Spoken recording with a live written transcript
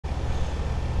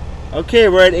Okay,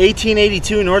 we're at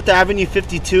 1882 North Avenue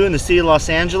 52 in the city of Los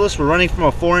Angeles. We're running from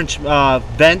a 4-inch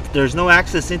vent. There's no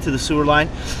access into the sewer line.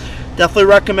 Definitely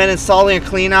recommend installing a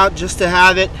clean out just to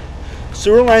have it.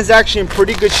 Sewer line's actually in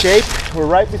pretty good shape. We're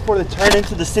right before the turn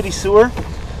into the city sewer.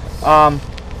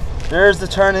 There's the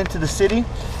turn into the city.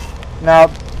 Now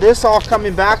this all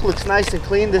coming back looks nice and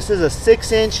clean. This is a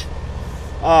 6-inch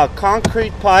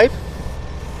concrete pipe.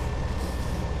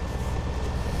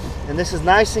 And this is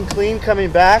nice and clean coming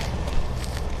back.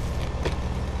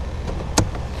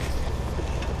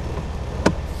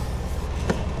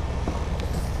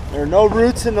 There are no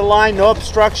roots in the line, no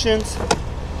obstructions.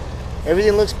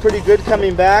 Everything looks pretty good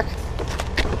coming back.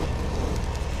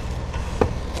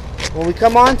 When we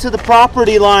come onto the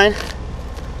property line,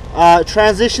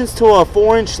 transitions to a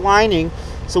 4-inch lining.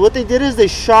 So what they did is they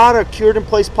shot a cured in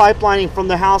place pipe lining from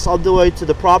the house all the way to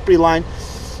the property line.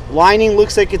 Lining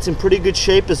looks like it's in pretty good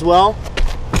shape as well.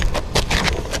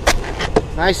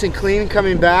 Nice and clean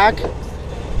coming back.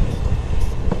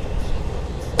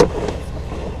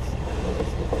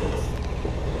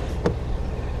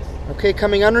 Okay,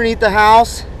 coming underneath the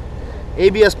house,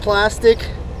 ABS plastic,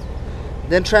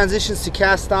 then transitions to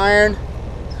cast iron.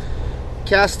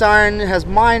 Cast iron has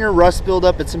minor rust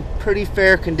buildup. It's in pretty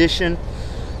fair condition.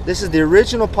 This is the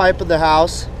original pipe of the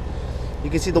house.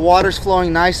 You can see the water's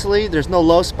flowing nicely. There's no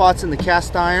low spots in the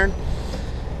cast iron.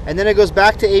 And then it goes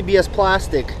back to ABS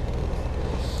plastic.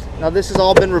 Now this has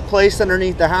all been replaced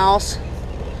underneath the house.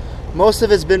 Most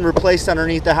of it's been replaced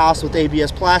underneath the house with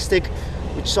ABS plastic,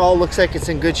 which all looks like it's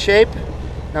in good shape.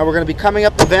 Now we're going to be coming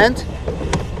up the vent.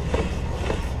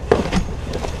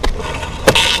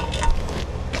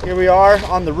 Here we are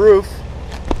on the roof.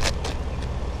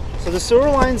 So the sewer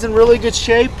line's in really good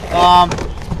shape.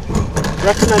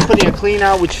 Recommend putting a clean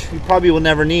out, which you probably will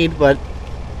never need, but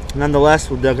nonetheless,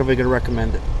 we're definitely going to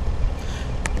recommend it.